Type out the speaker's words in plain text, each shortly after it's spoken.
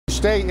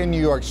stay in New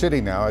York City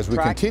now as we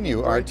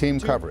continue our team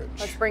coverage.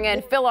 Let's bring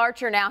in Phil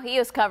Archer now. He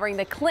is covering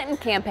the Clinton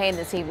campaign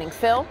this evening.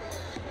 Phil?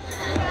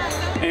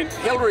 And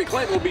Hillary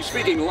Clinton will be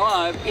speaking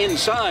live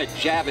inside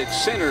Javits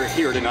Center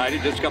here tonight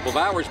in just a couple of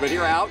hours. But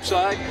here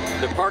outside,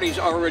 the party's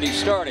already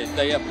started.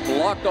 They have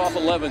blocked off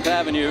 11th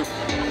Avenue,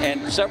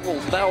 and several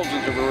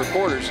thousands of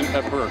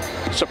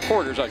her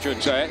supporters, I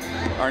should say,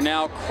 are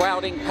now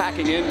crowding,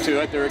 packing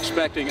into it. They're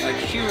expecting a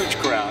huge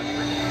crowd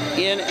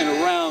in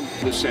and around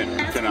the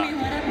center tonight.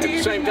 At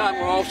the same time,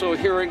 we're also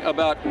hearing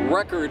about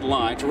record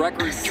lines,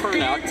 record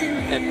turnout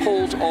at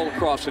polls all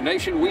across the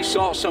nation. We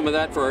saw some of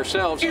that for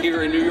ourselves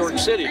here in New York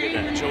City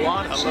today.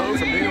 Joanne, hello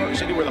from New York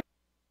City.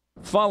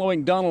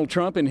 Following Donald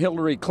Trump and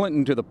Hillary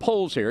Clinton to the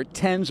polls here,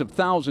 tens of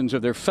thousands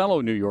of their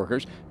fellow New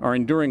Yorkers are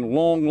enduring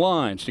long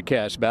lines to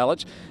cast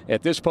ballots.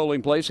 At this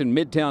polling place in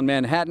Midtown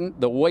Manhattan,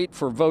 the wait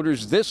for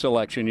voters this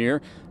election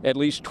year at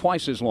least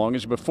twice as long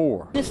as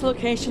before. This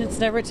location, it's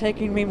never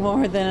taken me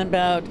more than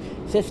about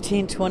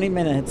 15-20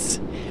 minutes.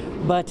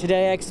 But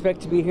today I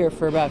expect to be here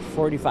for about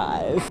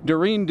 45.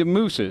 Doreen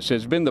DeMousis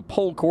has been the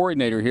poll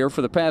coordinator here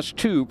for the past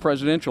 2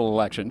 presidential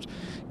elections.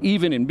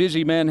 Even in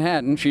busy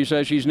Manhattan, she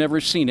says she's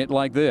never seen it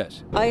like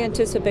this. I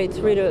anticipate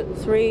 3,000,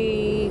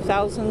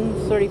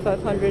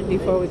 3,500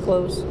 before we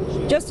close,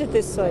 just at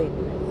this site.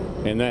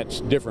 And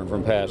that's different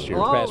from past years,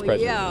 past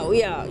presidents.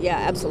 Yeah,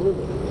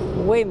 absolutely.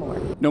 Way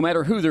more. No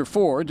matter who they're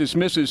for,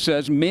 DeMousis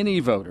says many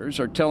voters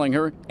are telling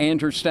her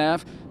and her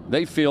staff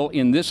they feel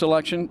in this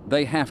election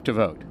they have to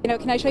vote. You know,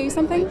 can I show you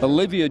something?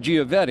 Olivia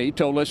Giovetti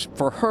told us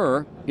for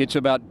her, it's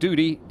about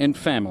duty and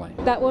family.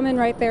 That woman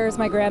right there is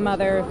my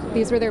grandmother.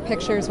 These were their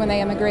pictures when they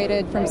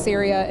immigrated from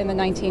Syria in the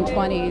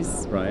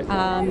 1920s. Right.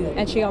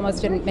 And she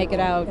almost didn't make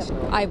it out.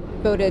 I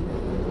voted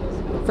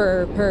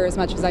for her as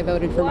much as I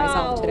voted for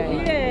myself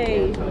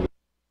today. Yay.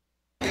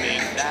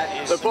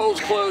 The polls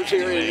close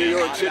here in New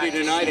York City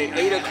tonight at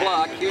 8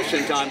 o'clock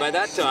Houston time. By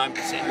that time,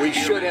 we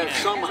should have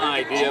some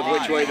idea of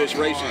which way this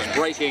race is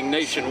breaking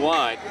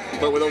nationwide.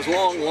 But with those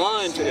long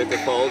lines at the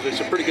polls, it's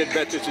a pretty good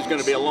bet this is going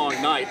to be a long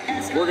night.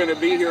 We're going to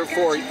be here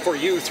for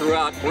you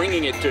throughout,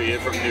 bringing it to you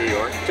from New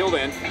York. Till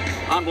then,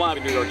 I'm live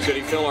in New York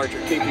City. Phil Archer,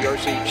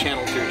 KPRC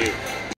Channel 2 News.